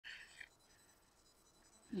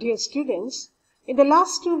Dear students, in the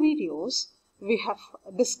last two videos, we have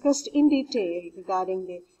discussed in detail regarding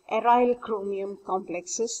the aryl chromium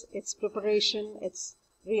complexes, its preparation, its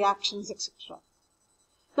reactions, etc.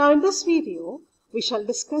 Now, in this video, we shall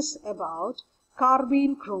discuss about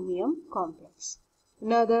carbene chromium complex,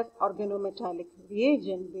 another organometallic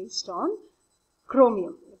reagent based on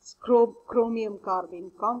chromium. It's chromium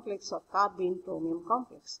carbene complex or carbene chromium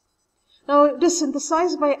complex. Now, it is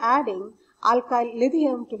synthesized by adding alkyl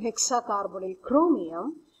lithium to hexacarbonyl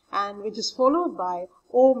chromium, and which is followed by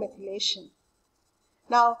O-methylation.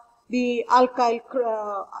 Now, the alkyl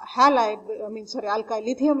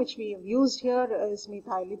lithium which we have used here is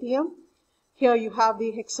methyl lithium. Here you have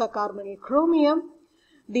the hexacarbonyl chromium.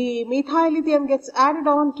 The methyl lithium gets added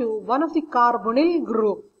on to one of the carbonyl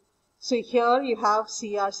group. So here you have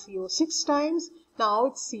CrCO6 times. Now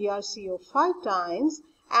it's CrCO5 times.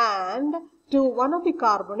 And to one of the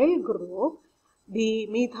carbonyl group, the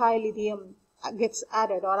methyl lithium gets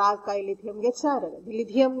added, or alkyl lithium gets added. The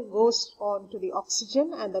lithium goes on to the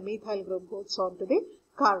oxygen and the methyl group goes on to the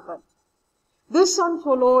carbon. This one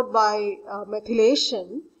followed by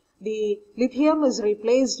methylation, the lithium is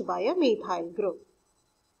replaced by a methyl group.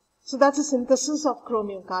 So that's a synthesis of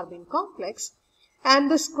chromium carbene complex.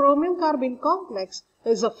 And this chromium carbene complex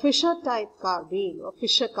is a Fischer type carbene or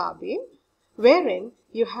Fischer carbene, wherein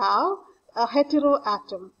you have a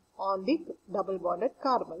heteroatom on the double bonded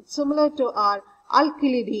carbon, similar to our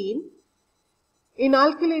alkylidene. In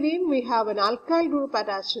alkylidene, we have an alkyl group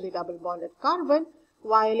attached to the double bonded carbon,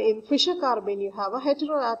 while in Fischer carbene, you have a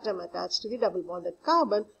heteroatom attached to the double bonded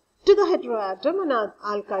carbon. To the heteroatom, an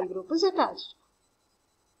alkyl group is attached.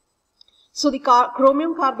 So the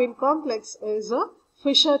chromium carbene complex is a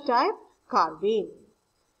Fischer type carbene.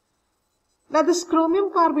 Now, this chromium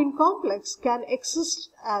carbene complex can exist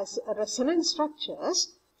as resonance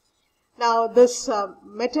structures. Now, this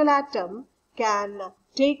metal atom can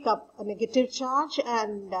take up a negative charge,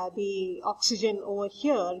 and the oxygen over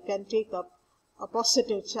here can take up a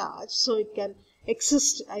positive charge. So it can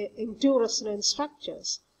exist in two resonance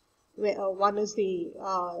structures, where one is the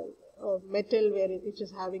metal which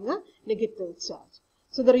is having a negative charge.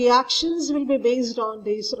 So the reactions will be based on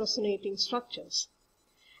these resonating structures.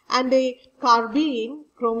 And the chromium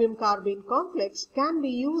carbene complex can be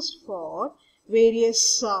used for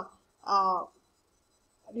various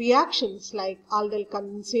reactions like aldol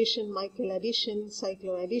condensation, Michael addition,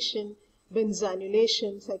 cycloaddition,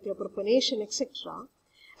 benzanylation, cyclopropanation, etc.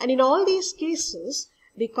 And in all these cases,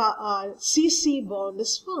 the CC bond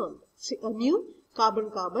is formed. A new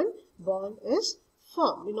carbon-carbon bond is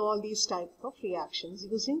formed in all these types of reactions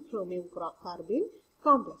using chromium carbene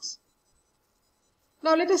complex.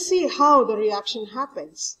 Now let us see how the reaction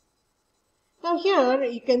happens. Now here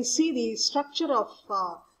you can see the structure of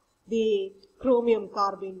the chromium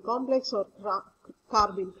carbene complex or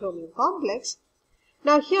carbene chromium complex.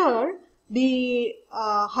 Now here the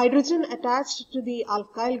hydrogen attached to the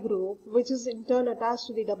alkyl group, which is in turn attached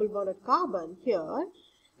to the double bonded carbon here,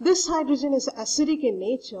 this hydrogen is acidic in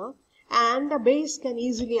nature and the base can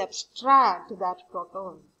easily abstract that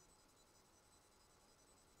proton.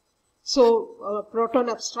 So, proton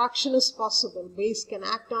abstraction is possible. Base can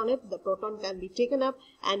act on it, the proton can be taken up,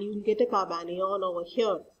 and you will get a carbanion over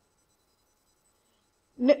here.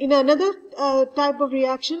 In another type of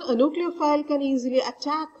reaction, a nucleophile can easily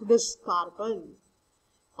attack this carbon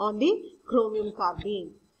on the chromium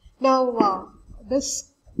carbene. Now,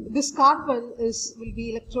 this carbon will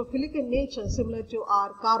be electrophilic in nature, similar to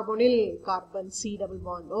our carbonyl carbon C double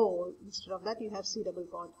bond O. Instead of that, you have C double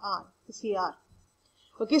bond R, Cr.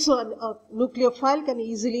 Okay, so a nucleophile can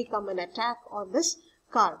easily come and attack on this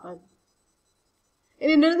carbon.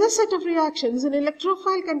 In another set of reactions, an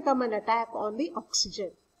electrophile can come and attack on the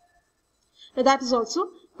oxygen. Now that is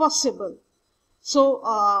also possible. So,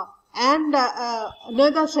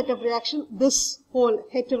 another set of reaction, this whole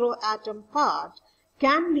heteroatom part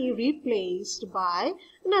can be replaced by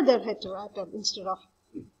another heteroatom. Instead of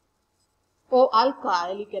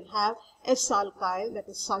O-alkyl, you can have S-alkyl, that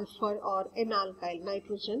is sulfur, or N-alkyl,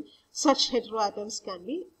 nitrogen. Such heteroatoms can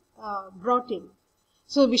be brought in.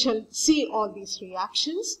 So we shall see all these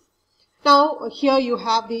reactions. Now here you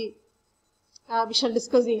have the, we shall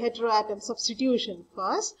discuss the heteroatom substitution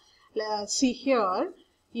first. See here,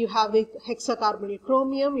 you have the hexacarbonyl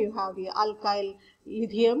chromium, you have the alkyl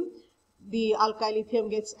lithium. The alkyl lithium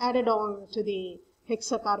gets added on to the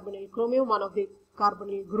hexacarbonyl chromium, one of the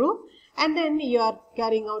carbonyl group, and then you are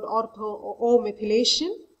carrying out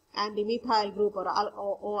O-methylation and the methyl group or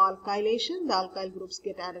O-alkylation. The alkyl groups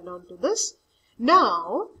get added on to this.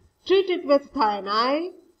 Now, treat it with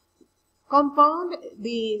thionyl compound,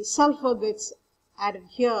 the sulfur gets added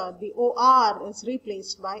here, the OR is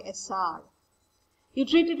replaced by SR. You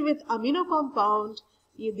treat it with amino compound,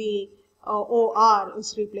 the OR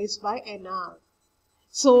is replaced by NR.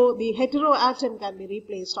 So the heteroatom can be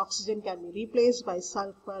replaced, oxygen can be replaced by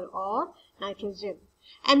sulfur or nitrogen.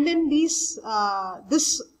 And then this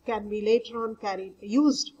can be later on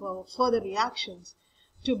used for further reactions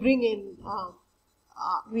to bring in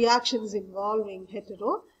reactions involving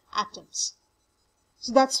heteroatoms.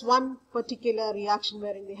 So that's one particular reaction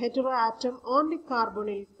wherein the heteroatom on the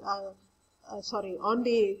on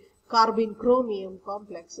the carbene chromium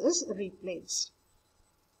complex is replaced.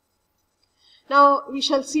 Now we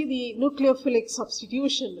shall see the nucleophilic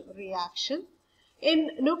substitution reaction. In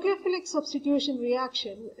nucleophilic substitution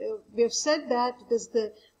reaction, we have said that it is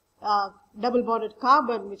the double bonded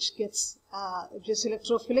carbon which gets just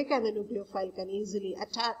electrophilic and the nucleophile can easily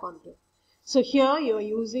attack onto it. So here you are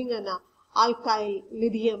using an aryl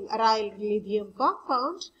lithium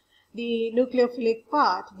compound. The nucleophilic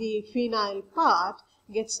part, the phenyl part,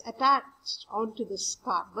 gets attached onto this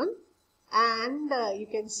carbon, and you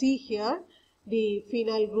can see here the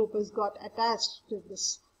phenyl group has got attached to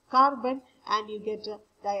this carbon and you get a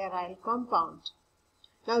diaryl compound.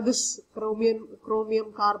 Now this chromium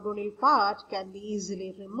carbonyl part can be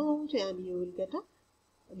easily removed and you will get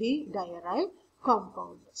the diaryl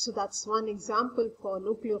compound. So that's one example for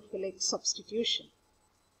nucleophilic substitution.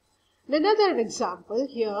 Another example,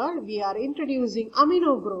 here we are introducing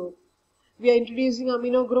amino group. We are introducing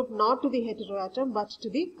amino group not to the heteroatom but to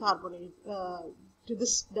the carbonyl, to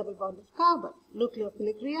this double bonded carbon,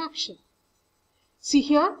 nucleophilic reaction. See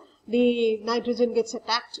here, the nitrogen gets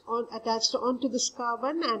attached onto this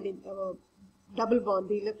carbon, and in double bond,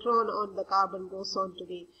 the electron on the carbon goes on to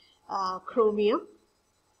the chromium.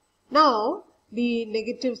 Now the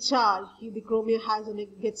negative charge, the chromium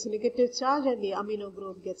gets a negative charge and the amino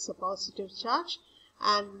group gets a positive charge,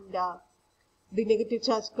 and the negative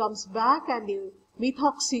charge comes back and the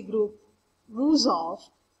methoxy group moves off,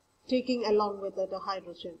 taking along with it a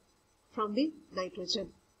hydrogen from the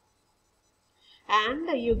nitrogen. And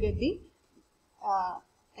you get the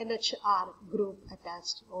NHR group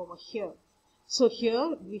attached over here. So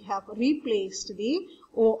here we have replaced the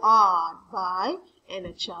OR by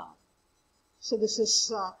NHR. So this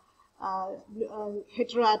is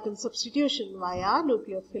heteroatom substitution via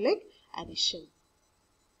nucleophilic addition.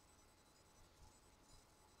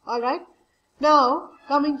 Alright, now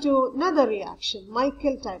coming to another reaction,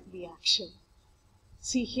 Michael type reaction.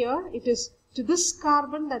 See here, it is to this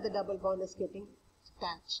carbon that the double bond is getting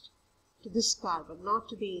attached. To this carbon, not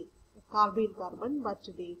to the carbene carbon, but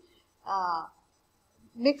to the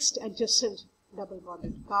next adjacent double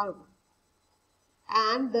bonded carbon.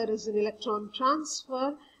 And there is an electron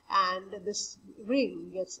transfer and this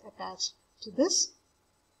ring gets attached to this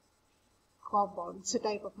compound. It's a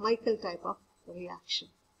type of Michael type of reaction.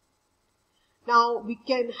 Now we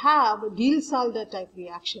can have a Diels-Alder type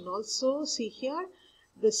reaction also. See here,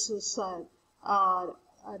 this is a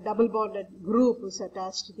double bonded group is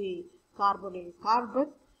attached to the carbonyl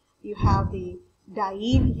carbon. You have the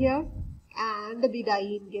diene here, and the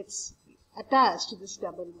diene gets attached to this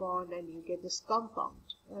double bond and you get this compound,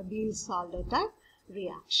 a Diels-Alder type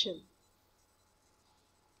reaction.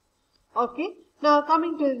 Okay, now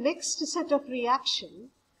coming to the next set of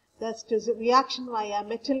reaction, that is a reaction via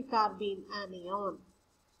metal carbene anion.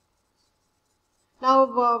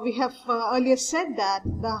 Now we have earlier said that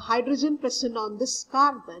the hydrogen present on this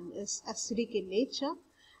carbon is acidic in nature,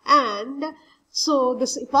 and so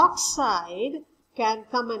this epoxide can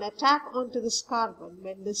come and attack onto this carbon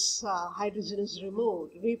when this hydrogen is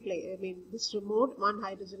removed. One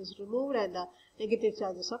hydrogen is removed and the negative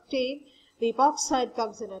charge is obtained. The epoxide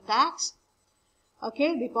comes and attacks.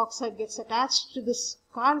 Okay, the epoxide gets attached to this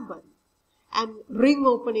carbon and ring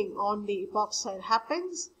opening on the epoxide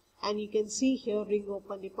happens, and you can see here ring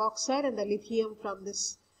open epoxide and the lithium from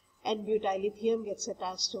this N-butyl lithium gets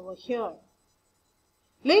attached over here.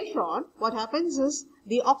 Later on, what happens is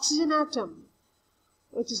the oxygen atom,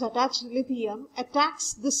 which is attached to lithium,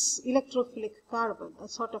 attacks this electrophilic carbon. A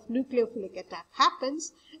sort of nucleophilic attack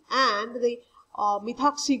happens and the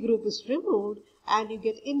methoxy group is removed and you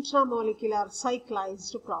get intramolecular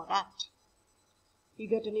cyclized product. You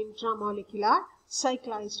get an intramolecular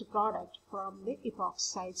cyclized product from the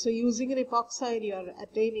epoxide. So using an epoxide, you are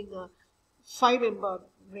attaining a 5-membered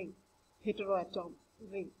ring, heteroatom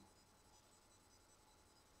ring.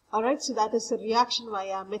 Alright, so that is a reaction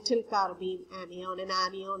via metal carbene anion. An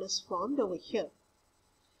anion is formed over here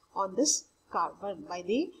on this carbon by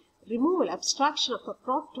the removal, abstraction of a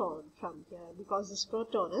proton from here, because this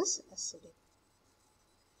proton is acidic.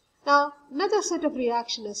 Now, another set of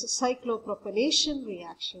reaction is a cyclopropanation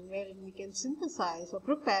reaction, wherein we can synthesize or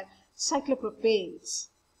prepare cyclopropanes.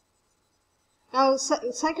 Now,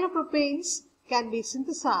 cyclopropanes can be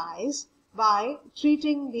synthesized by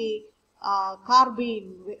treating the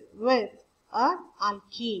carbene with an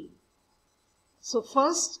alkene. So,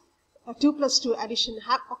 first, a 2 plus 2 addition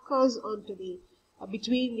occurs onto the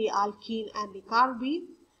between the alkene and the carbene,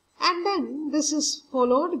 and then this is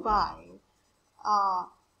followed by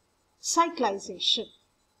cyclization,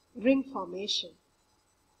 ring formation.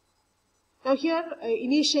 Now here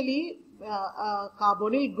initially a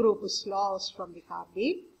carbonyl group is lost from the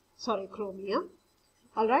chromium,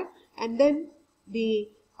 alright, and then the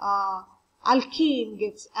alkene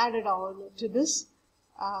gets added on to this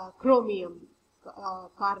chromium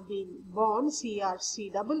carbene bond,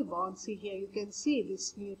 CRC double bond. See here, you can see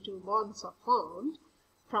these new 2 bonds are formed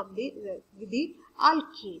from the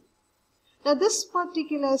alkene. Now this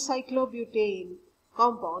particular cyclobutane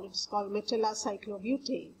compound, it is called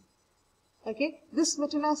metallocyclobutane. Okay, this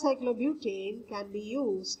metallocyclobutane can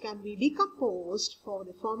be decomposed for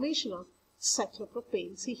the formation of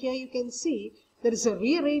cyclopropane. See here, you can see there is a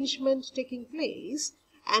rearrangement taking place,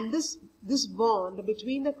 and this bond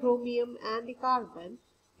between the chromium and the carbon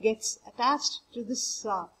gets attached to this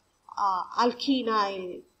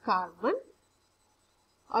alkenyl carbon.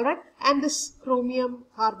 Alright, and this chromium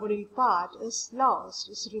carbonyl part is lost,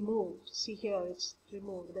 is removed. See here, it's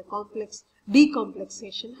removed. The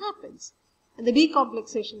decomplexation happens. And the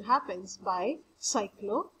decomplexation happens by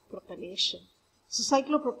cyclopropanation. So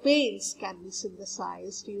cyclopropanes can be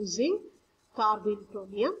synthesized using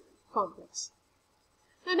carbene-chromium complex.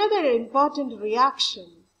 Another important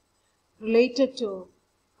reaction related to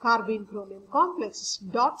carbene-chromium complex is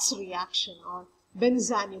Dotz reaction or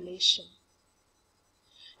benzanylation.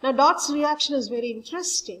 Now, Dotz reaction is very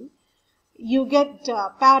interesting. You get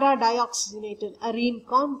para-dioxygenated arene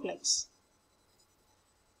complex.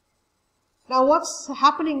 Now, what's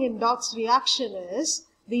happening in Dotz reaction is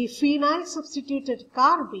the phenyl substituted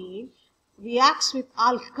carbene reacts with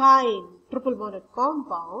alkyne triple bonded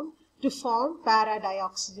compound to form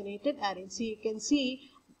para-dioxygenated arene. So, you can see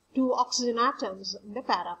 2 oxygen atoms in the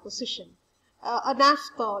para position. A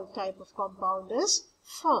naphthol type of compound is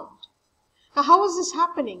formed. Now, how is this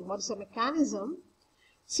happening? What is the mechanism?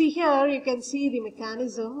 See here, you can see the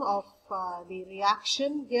mechanism of the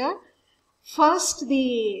reaction here. First,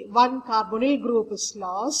 the one carbonyl group is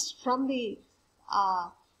lost from the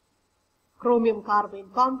chromium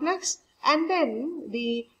carbene complex, and then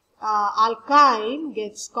the alkyne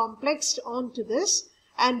gets complexed onto this,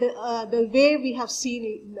 and the way we have seen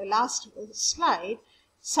in the last slide,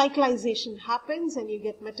 cyclization happens and you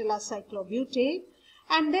get metallocyclobutane.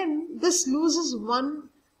 And then this loses one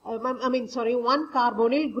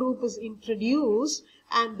carbonyl group is introduced,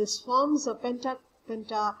 and this forms a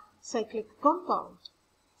pentacyclic compound.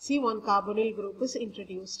 See, one carbonyl group is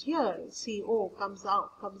introduced here. CO comes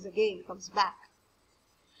out, comes again, comes back.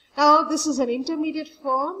 Now, this is an intermediate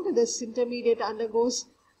formed. This intermediate undergoes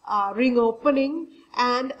ring opening,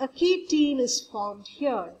 and a ketene is formed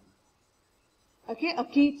here. Okay, a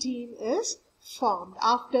ketene is formed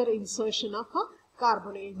after insertion of a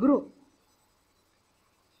carbonyl group.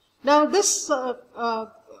 Now this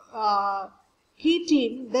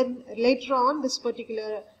ketene, then later on this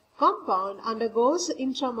particular compound undergoes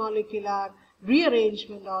intramolecular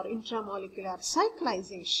rearrangement or intramolecular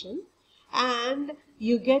cyclization, and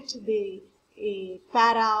you get the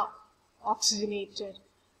para-oxygenated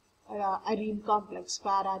arene complex,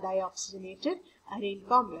 para-dioxygenated arene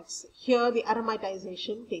complex. Here the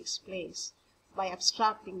aromatization takes place by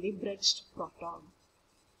abstracting the bridged proton.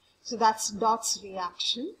 So that's Dotz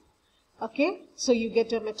reaction. Okay, so you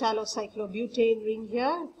get a metallocyclobutane ring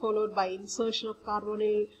here, followed by insertion of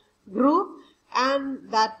carbonyl group, and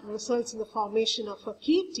that results in the formation of a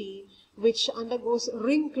ketene, which undergoes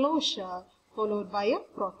ring closure, followed by a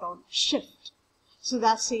proton shift. So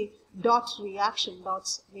that's a Dotz reaction.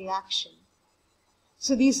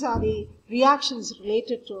 So these are the reactions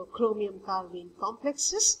related to chromium carbene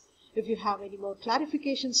complexes. If you have any more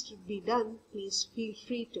clarifications to be done, please feel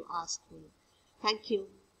free to ask me. Thank you.